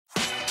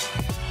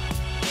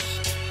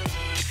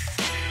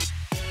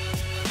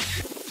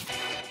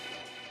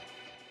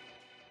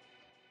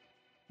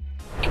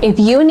If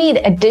you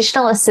need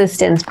additional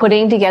assistance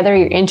putting together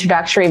your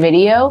introductory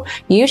video,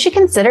 you should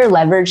consider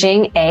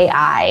leveraging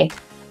AI.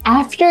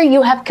 After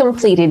you have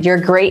completed your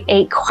Grade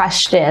 8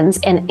 questions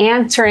and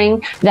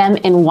answering them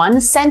in one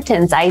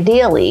sentence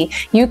ideally,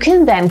 you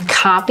can then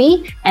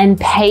copy and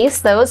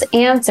paste those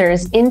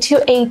answers into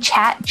a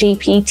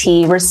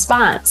Chatgpt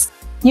response.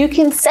 You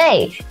can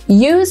say,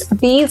 use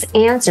these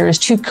answers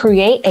to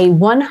create a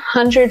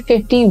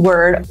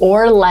 150-word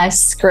or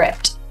less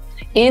script.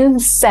 In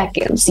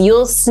seconds,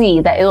 you'll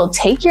see that it'll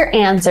take your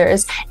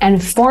answers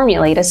and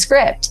formulate a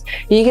script.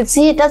 You can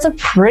see it does a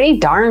pretty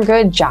darn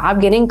good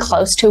job getting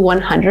close to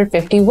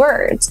 150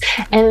 words.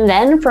 And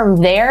then from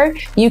there,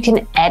 you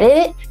can edit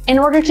it in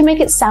order to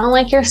make it sound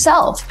like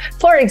yourself.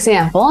 For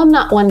example, I'm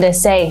not one to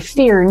say,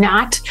 fear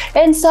not.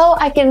 And so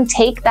I can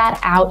take that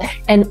out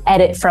and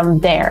edit from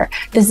there.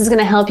 This is going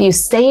to help you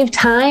save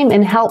time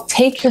and help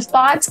take your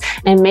thoughts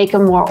and make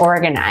them more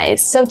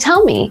organized. So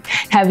tell me,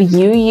 have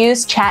you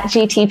used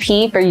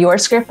Chatgpt for your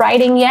script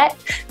writing yet?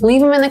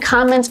 Leave them in the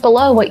comments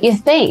below what you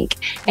think.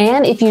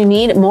 And if you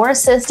need more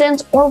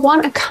assistance or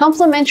want a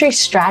complimentary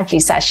strategy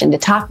session to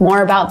talk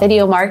more about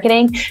video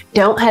marketing,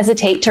 don't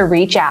hesitate to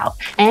reach out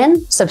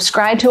and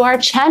subscribe to our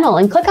channel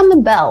and click on the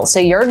bell so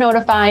you're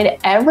notified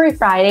every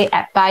Friday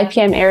at 5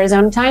 p.m.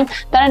 Arizona time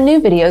that a new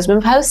video has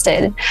been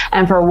posted.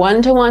 And for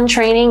one-to-one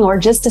training or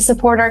just to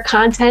support our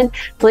content,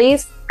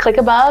 please click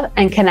above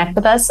and connect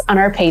with us on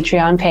our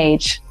Patreon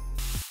page.